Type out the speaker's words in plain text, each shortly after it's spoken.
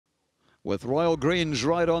With Royal Greens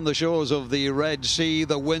right on the shores of the Red Sea,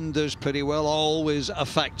 the wind is pretty well always a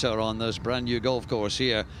factor on this brand new golf course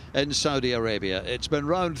here in Saudi Arabia. It's been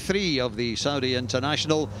round 3 of the Saudi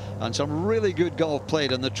International and some really good golf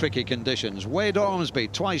played in the tricky conditions. Wade Ormsby,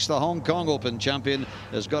 twice the Hong Kong Open champion,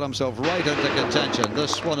 has got himself right into contention.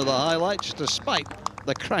 This one of the highlights, despite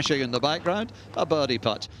the crashing in the background, a birdie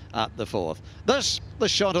putt at the 4th. This, the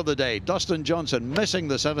shot of the day. Dustin Johnson missing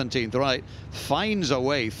the 17th right, finds a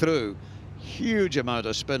way through. Huge amount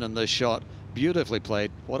of spin in this shot. Beautifully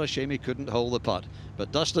played. What a shame he couldn't hold the putt.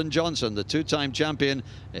 But Dustin Johnson, the 2-time champion,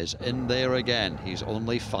 is in there again. He's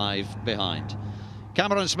only 5 behind.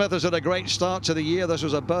 Cameron Smith has had a great start to the year. This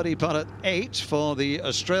was a birdie putt at 8 for the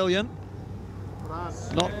Australian.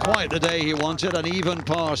 Not quite the day he wanted, an even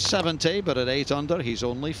par 70, but at 8 under, he's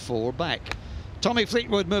only 4 back. Tommy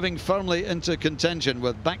Fleetwood moving firmly into contention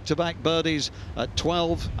with back-to-back birdies at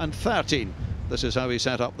 12 and 13. This is how he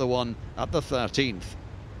set up the one at the 13th.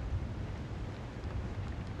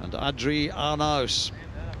 And Adri Arnaus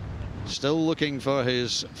still looking for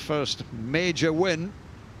his first major win.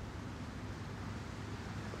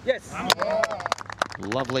 Yes.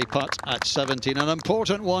 Lovely putt at 17, an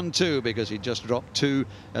important one too, because he just dropped 2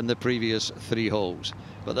 in the previous 3 holes.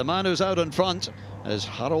 But the man who's out in front is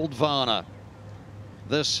Harold Varner.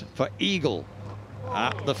 This for eagle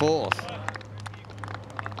at the 4th.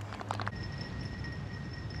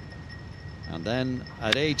 And then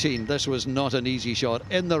at 18, this was not an easy shot.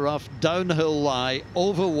 In the rough, downhill lie,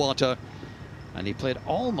 over water. And he played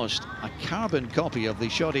almost a carbon copy of the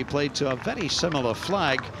shot he played to a very similar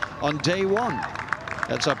flag on day 1.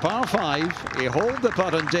 It's a par 5. He holed the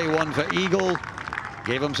putt on day 1 for eagle.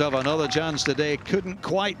 Gave himself another chance today. Couldn't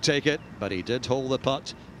quite take it, but he did hold the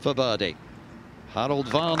putt for birdie. Harold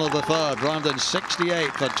Varner III, round in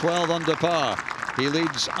 68 for 12 under par. He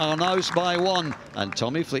leads Arnaus by 1 and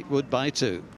Tommy Fleetwood by 2.